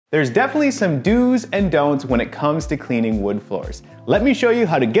There's definitely some do's and don'ts when it comes to cleaning wood floors. Let me show you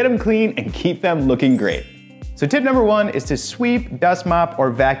how to get them clean and keep them looking great. So tip number one is to sweep, dust mop,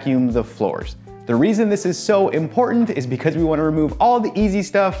 or vacuum the floors. The reason this is so important is because we want to remove all the easy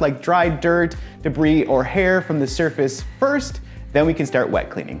stuff like dry dirt, debris, or hair from the surface first, then we can start wet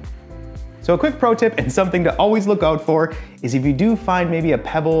cleaning. So a quick pro tip and something to always look out for is if you do find maybe a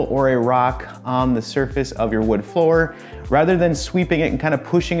pebble or a rock on the surface of your wood floor, rather than sweeping it and kind of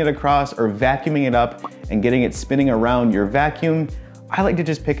pushing it across or vacuuming it up and getting it spinning around your vacuum, I like to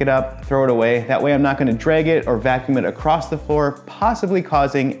just pick it up, throw it away. That way I'm not going to drag it or vacuum it across the floor, possibly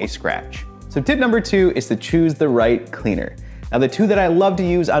causing a scratch. So tip number two is to choose the right cleaner. Now the two that I love to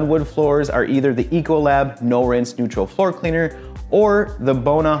use on wood floors are either the Ecolab No Rinse Neutral Floor Cleaner or the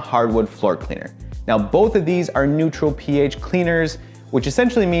Bona Hardwood Floor Cleaner. Now both of these are neutral pH cleaners, which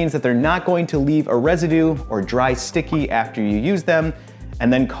essentially means that they're not going to leave a residue or dry sticky after you use them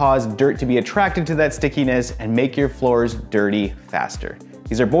and then cause dirt to be attracted to that stickiness and make your floors dirty faster.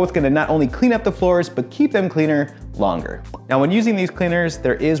 These are both gonna not only clean up the floors, but keep them cleaner longer. Now when using these cleaners,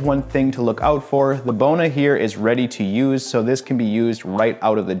 there is one thing to look out for. The Bona here is ready to use, so this can be used right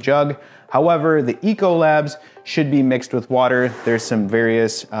out of the jug. However, the Ecolabs should be mixed with water. There's some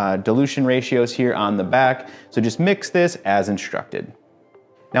various dilution ratios here on the back, so just mix this as instructed.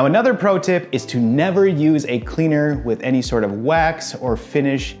 Now another pro tip is to never use a cleaner with any sort of wax or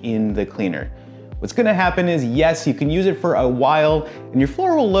finish in the cleaner. What's gonna happen is, yes, you can use it for a while and your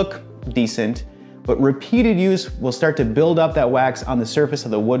floor will look decent, but repeated use will start to build up that wax on the surface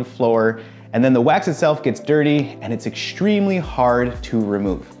of the wood floor, and then the wax itself gets dirty and it's extremely hard to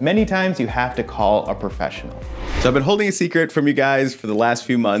remove. Many times you have to call a professional. So I've been holding a secret from you guys for the last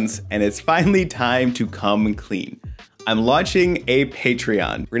few months, and it's finally time to come clean. I'm launching a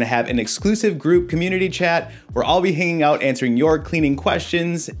Patreon. We're gonna have an exclusive group community chat where I'll be hanging out answering your cleaning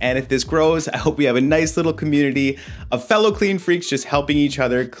questions. And if this grows, I hope we have a nice little community of fellow clean freaks just helping each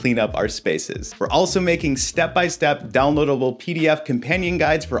other clean up our spaces. We're also making step-by-step downloadable PDF companion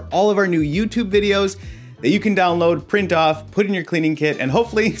guides for all of our new YouTube videos that you can download, print off, put in your cleaning kit, and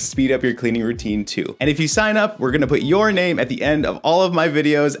hopefully speed up your cleaning routine too. And if you sign up, we're gonna put your name at the end of all of my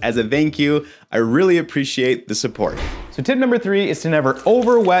videos as a thank you. I really appreciate the support. So tip number three is to never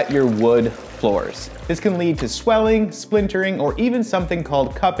over wet your wood floors. This can lead to swelling, splintering, or even something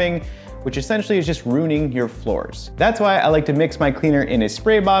called cupping, which essentially is just ruining your floors. That's why I like to mix my cleaner in a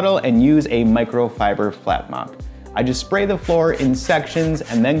spray bottle and use a microfiber flat mop. I just spray the floor in sections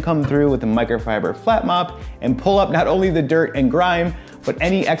and then come through with a microfiber flat mop and pull up not only the dirt and grime, but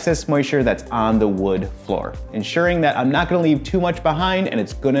any excess moisture that's on the wood floor, ensuring that I'm not gonna leave too much behind and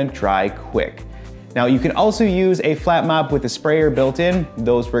it's gonna dry quick. Now you can also use a flat mop with a sprayer built in.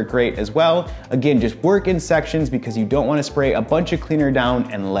 Those work great as well. Again, just work in sections because you don't wanna spray a bunch of cleaner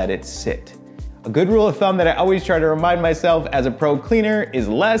down and let it sit. A good rule of thumb that I always try to remind myself as a pro cleaner is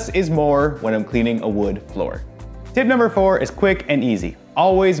less is more when I'm cleaning a wood floor. Tip number four is quick and easy.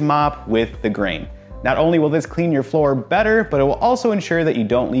 Always mop with the grain. Not only will this clean your floor better, but it will also ensure that you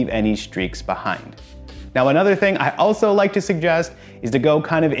don't leave any streaks behind. Now another thing I also like to suggest is to go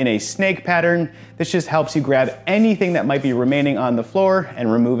kind of in a snake pattern. This just helps you grab anything that might be remaining on the floor and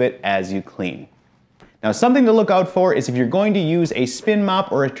remove it as you clean. Now something to look out for is if you're going to use a spin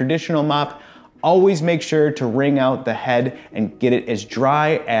mop or a traditional mop, always make sure to wring out the head and get it as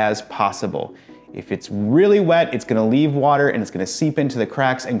dry as possible. If it's really wet, it's gonna leave water and it's gonna seep into the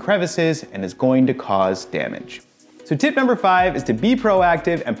cracks and crevices and is going to cause damage. So tip number five is to be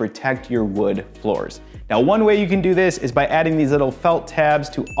proactive and protect your wood floors. Now one way you can do this is by adding these little felt tabs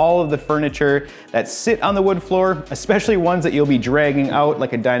to all of the furniture that sit on the wood floor, especially ones that you'll be dragging out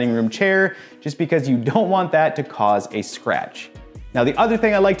like a dining room chair, just because you don't want that to cause a scratch. Now the other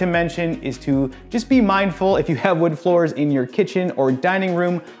thing I like to mention is to just be mindful if you have wood floors in your kitchen or dining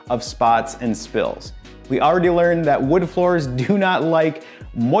room of spots and spills. We already learned that wood floors do not like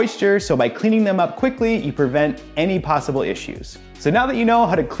moisture, so by cleaning them up quickly, you prevent any possible issues. So now that you know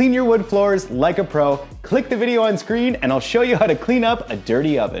how to clean your wood floors like a pro, click the video on screen and I'll show you how to clean up a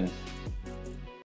dirty oven.